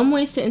 Some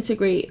ways to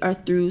integrate are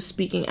through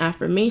speaking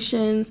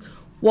affirmations,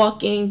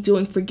 walking,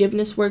 doing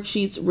forgiveness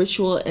worksheets,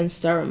 ritual, and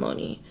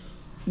ceremony.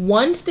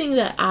 One thing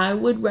that I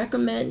would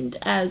recommend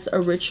as a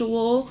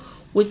ritual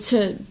would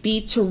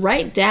be to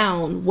write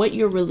down what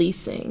you're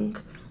releasing.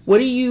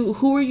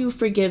 Who are you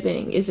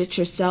forgiving? Is it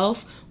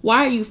yourself?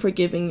 Why are you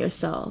forgiving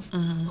yourself?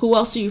 Mm-hmm. Who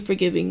else are you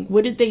forgiving?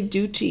 What did they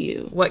do to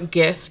you? What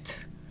gift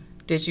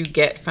did you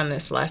get from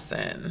this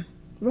lesson?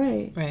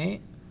 Right.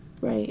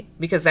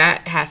 Because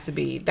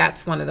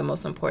that's one of the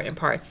most important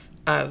parts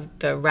of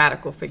the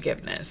radical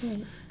forgiveness.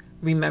 Right.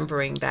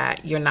 Remembering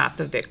that you're not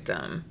the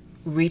victim.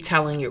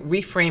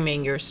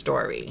 Reframing your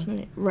story.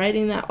 Right.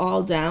 Writing that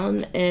all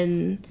down,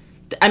 and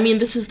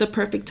this is the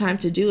perfect time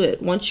to do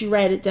it. Once you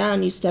write it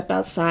down, you step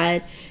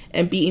outside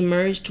and be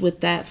immersed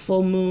with that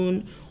full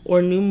moon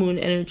or new moon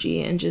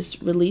energy and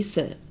just release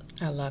it.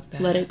 I love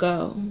that. Let it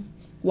go.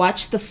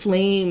 Watch the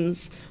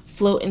flames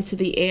float into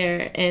the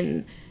air,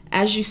 and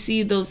as you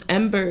see those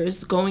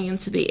embers going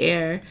into the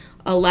air,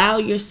 allow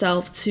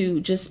yourself to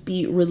just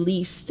be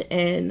released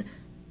and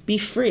be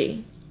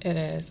free. It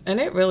is.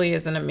 And it really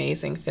is an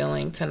amazing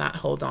feeling to not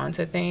hold on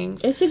to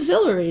things. It's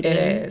exhilarating. It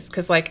is.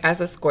 Because, as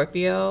a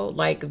Scorpio,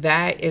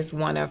 that is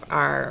one of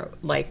our,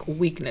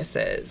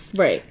 weaknesses.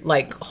 Right.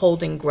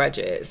 Holding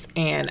grudges.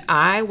 And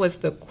I was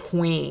the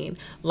queen.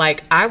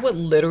 I would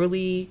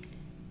literally,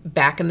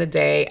 back in the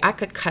day, I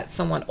could cut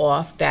someone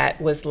off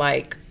that was,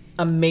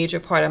 a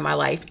major part of my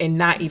life and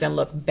not even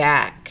look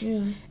back.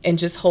 Yeah. And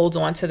just hold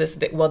on to this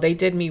bit. Well, they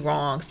did me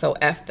wrong, so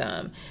F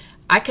them.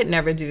 I could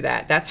never do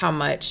that. That's how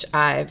much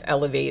I've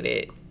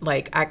elevated.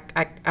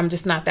 I'm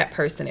just not that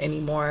person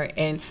anymore.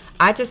 And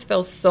I just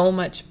feel so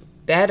much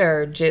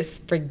better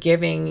just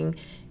forgiving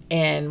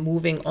and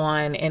moving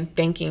on and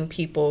thanking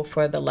people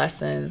for the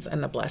lessons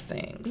and the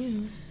blessings.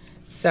 Mm.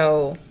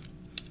 So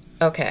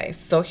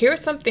here are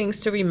some things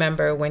to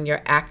remember when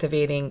you're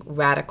activating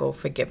radical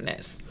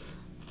forgiveness.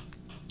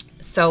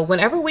 So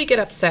whenever we get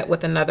upset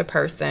with another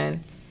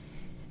person,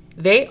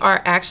 they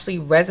are actually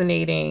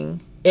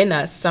resonating in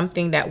us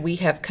something that we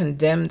have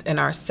condemned in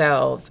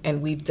ourselves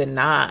and we've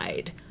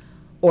denied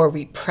or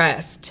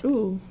repressed.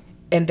 Ooh.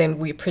 And then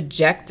we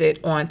project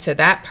it onto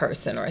that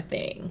person or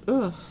thing.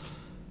 Ugh.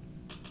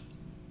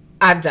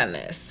 I've done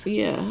this.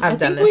 Yeah. I've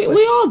done this.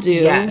 We all do.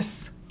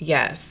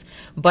 Yes.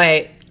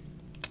 But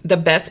the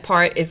best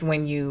part is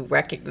when you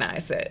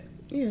recognize it.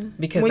 Yeah.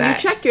 Because when you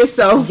check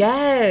yourself.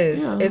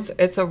 Yes. Yeah.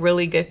 It's a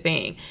really good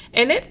thing.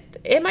 And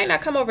it might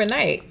not come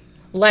overnight.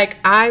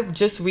 I've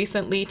just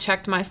recently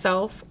checked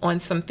myself on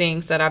some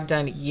things that I've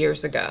done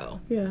years ago.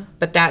 Yeah.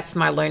 But that's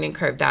my learning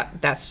curve.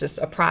 That's just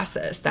a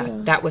process.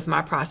 That was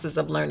my process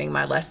of learning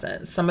my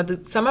lessons. Some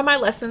of my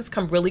lessons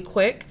come really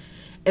quick,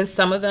 and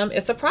some of them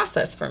it's a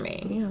process for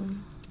me. Yeah.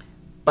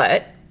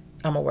 But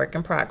I'm a work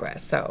in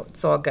progress, so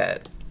it's all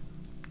good.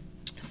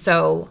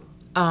 So,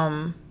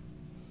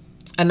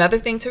 another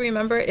thing to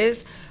remember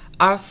is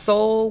our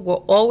soul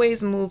will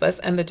always move us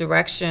in the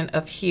direction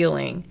of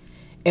healing.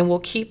 And we'll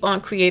keep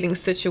on creating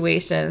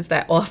situations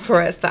that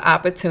offer us the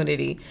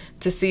opportunity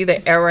to see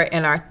the error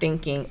in our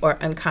thinking or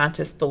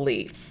unconscious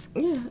beliefs.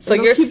 Yeah, so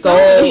your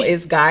soul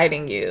is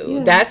guiding you.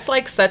 Yeah.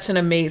 That's such an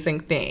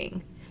amazing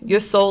thing. Your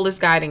soul is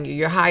guiding you.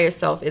 Your higher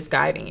self is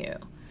guiding you.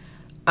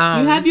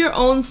 You have your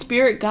own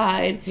spirit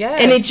guide.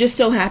 Yes. And it just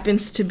so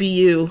happens to be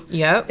you.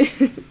 Yep.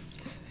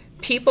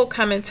 People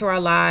come into our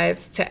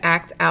lives to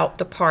act out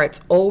the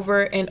parts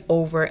over and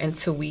over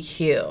until we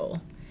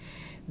heal.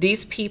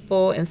 These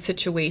people and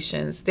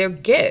situations, they're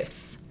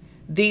gifts.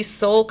 These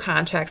soul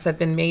contracts have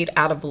been made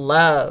out of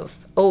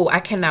love. Oh,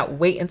 I cannot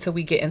wait until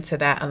we get into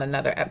that on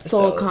another episode.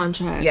 Soul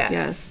contracts,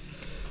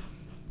 yes.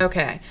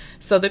 Okay,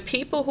 so the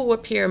people who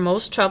appear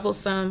most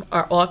troublesome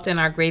are often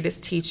our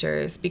greatest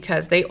teachers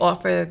because they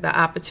offer the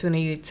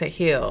opportunity to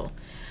heal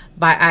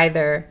by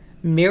either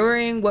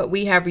mirroring what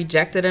we have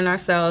rejected in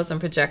ourselves and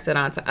projected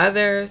onto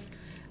others,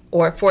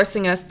 or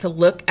forcing us to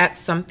look at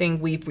something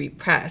we've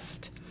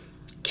repressed,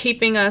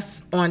 keeping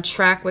us on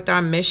track with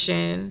our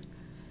mission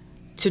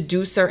to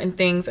do certain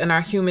things in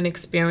our human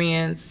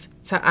experience,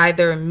 to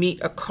either meet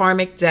a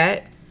karmic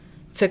debt,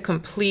 to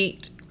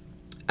complete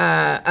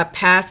a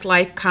past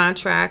life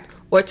contract,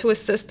 or to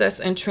assist us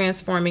in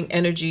transforming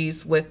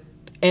energies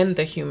within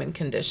the human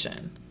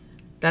condition.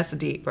 That's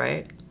deep,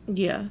 right?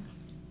 Yeah.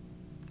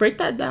 Break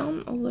that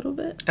down a little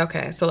bit.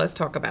 Okay, so let's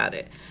talk about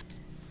it.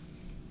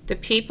 The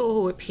people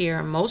who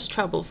appear most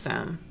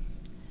troublesome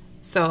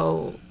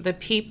So the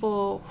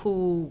people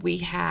who we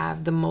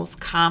have the most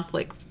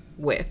conflict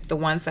with, the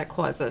ones that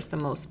cause us the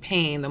most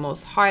pain, the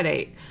most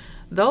heartache,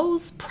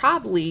 those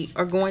probably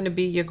are going to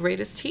be your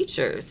greatest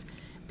teachers,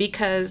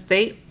 because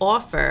they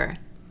offer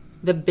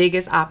the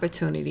biggest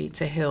opportunity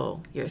to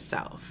heal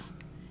yourself.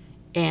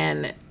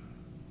 And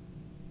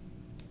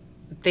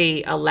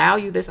they allow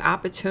you this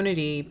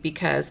opportunity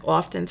because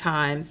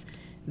oftentimes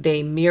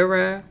they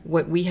mirror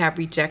what we have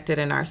rejected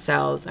in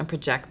ourselves and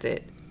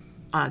projected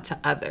onto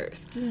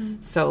others.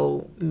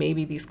 So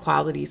maybe these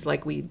qualities,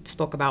 like we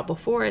spoke about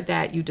before,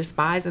 that you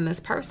despise in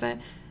this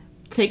person,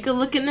 take a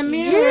look in the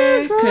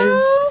mirror,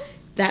 because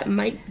that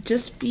might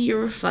just be your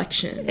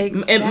reflection.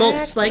 Exactly. It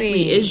most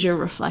likely is your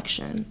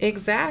reflection.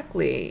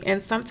 Exactly.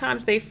 And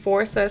sometimes they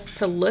force us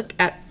to look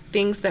at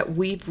things that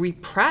we've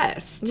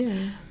repressed.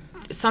 Yeah.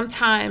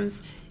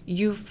 Sometimes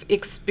you've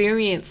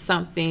experienced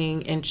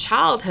something in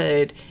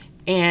childhood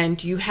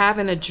and you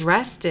haven't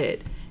addressed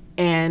it,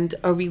 and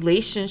a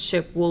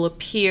relationship will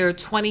appear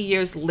 20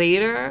 years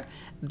later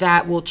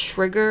that will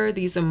trigger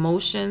these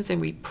emotions and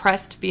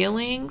repressed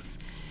feelings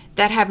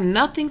that have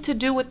nothing to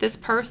do with this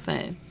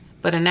person,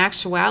 but in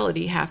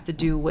actuality have to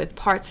do with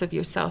parts of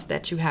yourself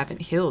that you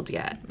haven't healed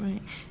yet.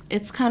 Right.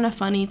 It's kind of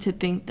funny to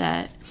think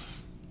that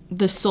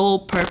the sole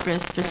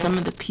purpose for some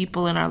of the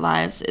people in our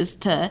lives is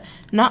to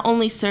not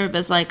only serve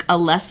as like a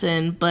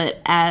lesson, but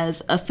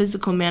as a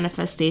physical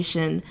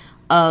manifestation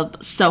of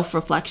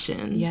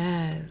self-reflection.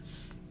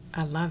 Yes,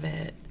 I love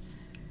it.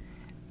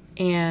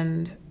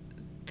 And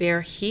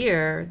they're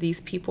here, these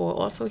people are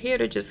also here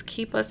to just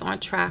keep us on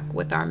track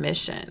with our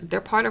mission.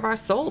 They're part of our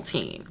soul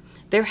team.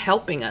 They're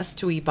helping us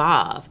to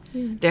evolve.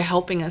 They're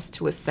helping us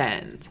to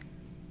ascend.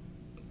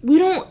 We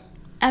don't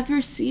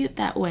ever see it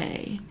that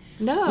way.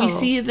 No. We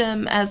see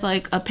them as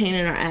like a pain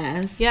in our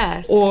ass.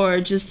 Yes.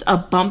 Or just a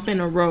bump in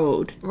a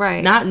road.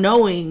 Right. Not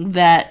knowing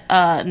that,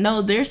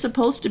 no, they're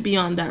supposed to be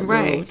on that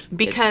road.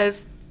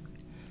 Because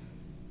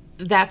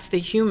that's the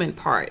human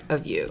part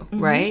of you,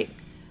 right?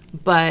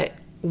 But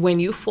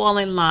when you fall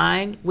in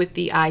line with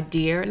the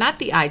idea, not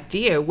the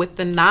idea, with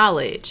the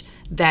knowledge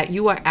that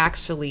you are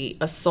actually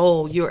a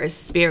soul, you're a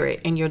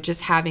spirit, and you're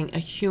just having a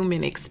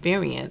human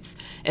experience.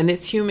 And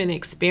this human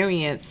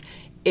experience,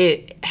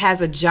 it has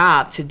a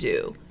job to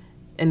do.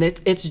 And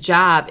its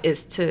job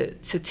is to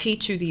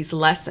teach you these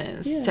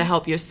lessons, to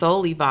help your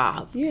soul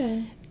evolve.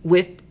 Yeah.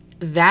 With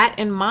that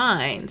in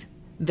mind,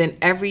 then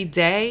every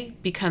day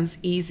becomes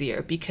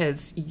easier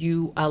because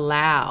you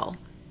allow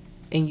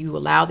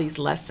these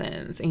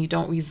lessons and you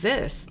don't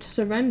resist.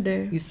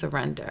 Surrender. You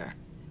surrender,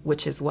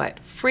 which is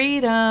what?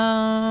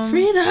 Freedom.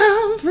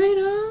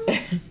 Freedom.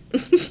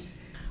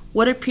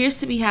 What appears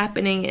to be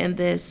happening in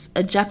this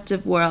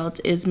objective world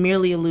is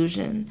merely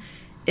illusion.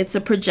 It's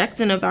a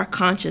projection of our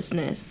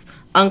consciousness,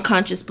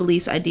 unconscious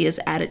beliefs, ideas,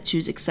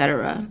 attitudes,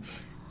 etc.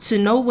 To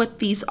know what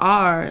these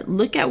are,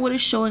 look at what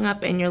is showing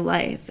up in your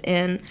life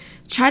and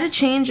try to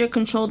change or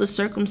control the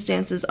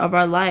circumstances of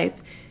our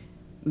life,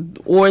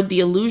 or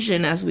the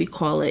illusion, as we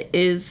call it,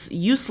 is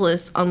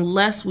useless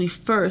unless we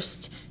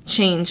first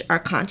change our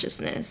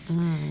consciousness.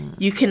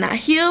 You cannot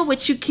heal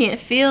what you can't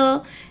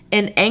feel,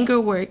 and anger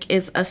work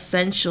is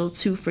essential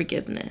to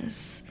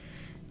forgiveness.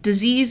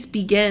 Disease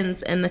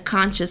begins in the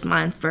conscious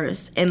mind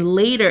first, and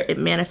later it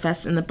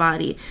manifests in the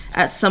body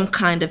as some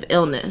kind of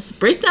illness.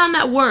 Break down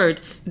that word,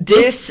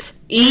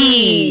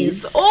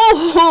 dis-ease.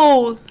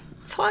 Oh,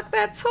 talk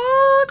that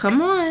talk.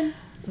 Come on.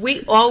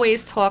 We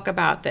always talk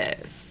about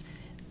this.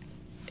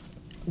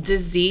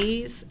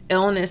 Disease,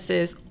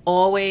 illnesses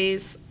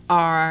always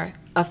are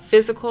a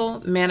physical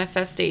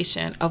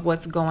manifestation of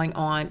what's going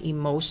on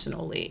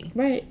emotionally.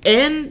 Right.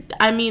 And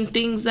I mean,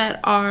 things that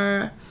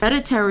are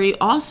hereditary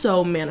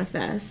also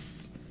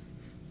manifest.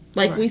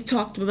 Like we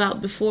talked about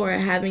before,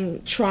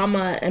 having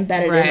trauma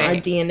embedded in our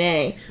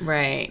DNA.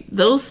 Right.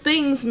 Those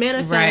things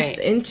manifest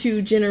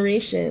into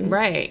generations.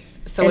 Right.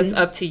 So it's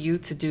up to you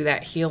to do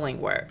that healing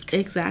work.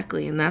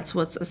 Exactly. And that's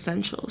what's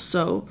essential.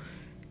 So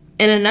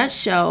in a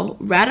nutshell,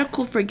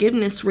 radical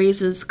forgiveness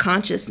raises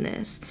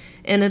consciousness,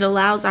 and it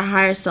allows our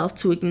higher self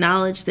to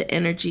acknowledge the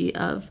energy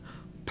of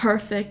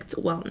perfect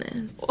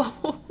wellness.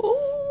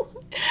 Oh,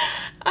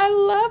 I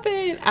love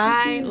it.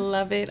 I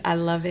love it. I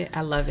love it.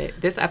 I love it.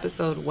 This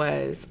episode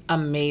was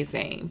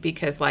amazing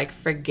because, like,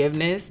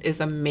 forgiveness is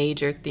a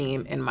major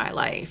theme in my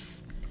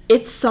life.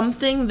 It's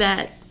something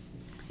that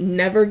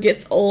never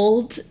gets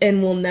old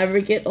and will never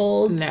get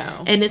old.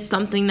 No. And it's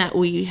something that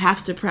we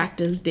have to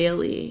practice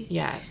daily.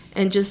 Yes.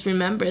 And just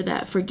remember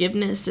that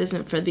forgiveness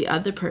isn't for the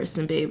other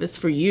person, babe. It's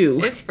for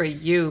you. It's for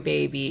you,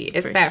 baby.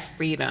 It's that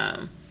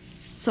freedom.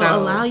 So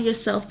allow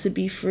yourself to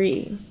be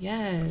free.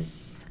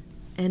 Yes.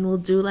 And we'll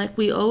do like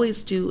we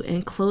always do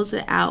and close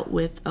it out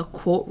with a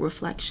quote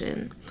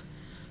reflection.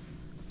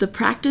 The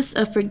practice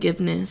of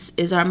forgiveness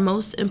is our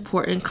most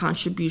important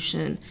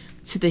contribution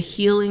to the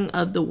healing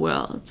of the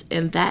world,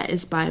 and that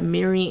is by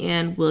Mary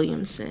Ann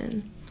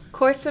Williamson.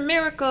 Course in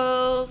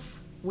Miracles.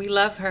 We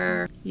love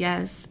her.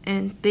 Yes,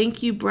 and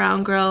thank you,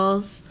 Brown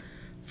Girls,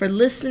 for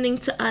listening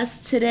to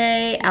us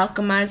today,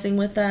 alchemizing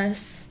with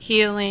us.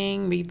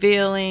 Healing,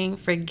 revealing,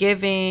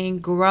 forgiving,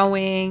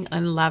 growing,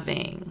 and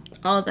loving.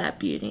 All that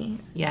beauty.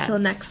 Yes. Until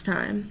next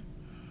time.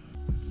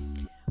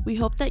 We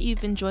hope that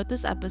you've enjoyed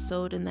this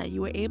episode and that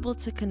you were able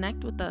to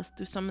connect with us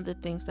through some of the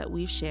things that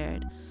we've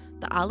shared.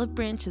 The olive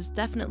branch has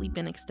definitely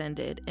been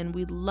extended, and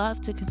we'd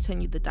love to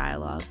continue the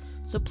dialogue.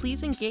 So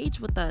please engage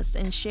with us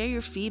and share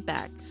your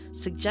feedback,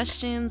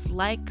 suggestions,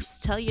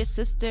 likes, tell your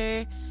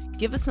sister,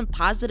 give us some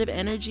positive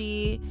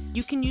energy.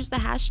 You can use the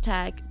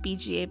hashtag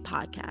BGA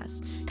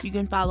Podcast. You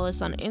can follow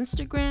us on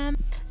Instagram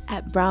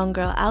at Brown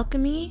Girl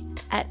Alchemy,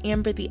 at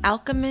Amber the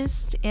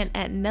Alchemist, and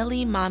at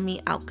Nelly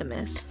Mommy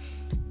Alchemist.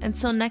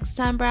 Until next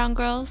time, Brown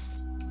Girls,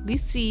 we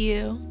see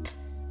you.